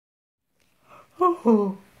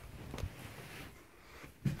Hello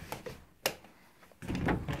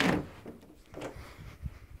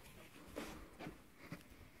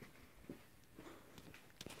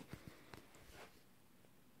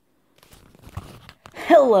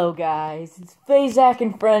guys, it's Fazak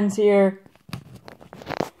and friends here,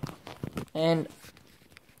 and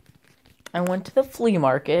I went to the flea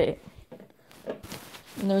market,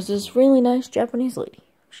 and there's this really nice Japanese lady.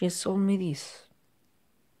 She sold me these.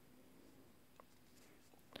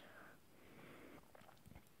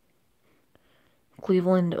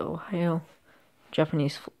 Cleveland, Ohio,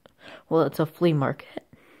 Japanese, well, it's a flea market.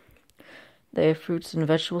 They have fruits and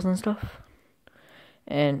vegetables and stuff,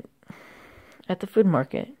 and at the food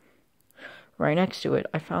market, right next to it,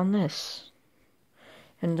 I found this.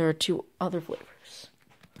 And there are 2 other flavors.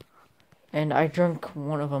 And I drank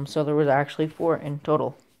one of them, so there was actually 4 in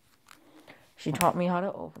total. She taught me how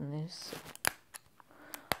to open this.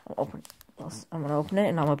 I'm gonna open it,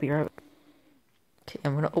 and I'm gonna be right back. Okay,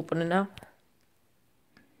 I'm gonna open it now.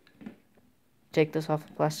 Take this off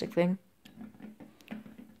the plastic thing.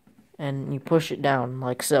 And you push it down,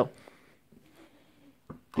 like so.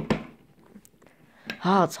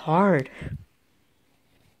 Ah, it's hard.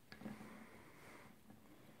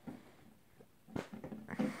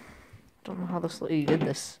 Don't know how this lady did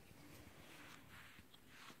this.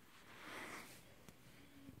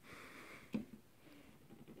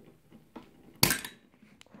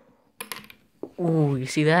 Ooh, you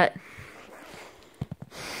see that?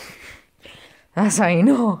 That's how you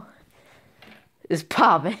know it's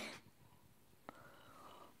popping.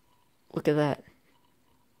 Look at that.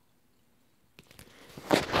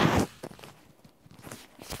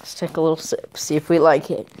 Let's take a little sip, see if we like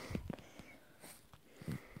it.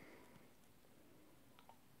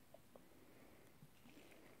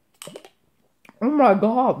 Oh my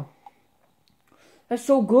god. That's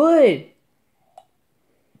so good.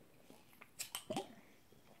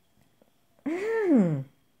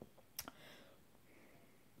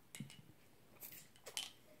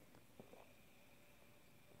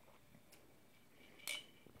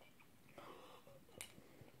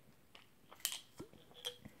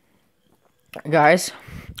 Guys,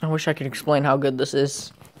 I wish I could explain how good this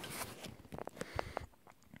is.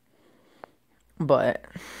 But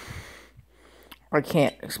I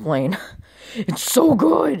can't explain. It's so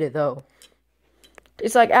good, though.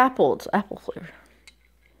 It's like apple. It's apple flavor.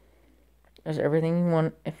 There's everything you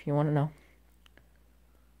want, if you want to know.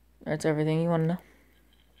 That's everything you want to know.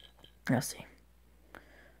 Let's see.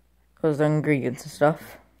 Those are the ingredients and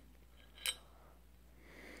stuff.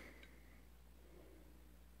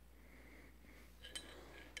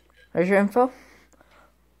 There's your info.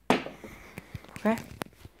 Okay.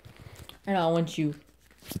 And I want you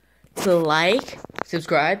to like,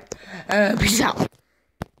 subscribe, and peace out.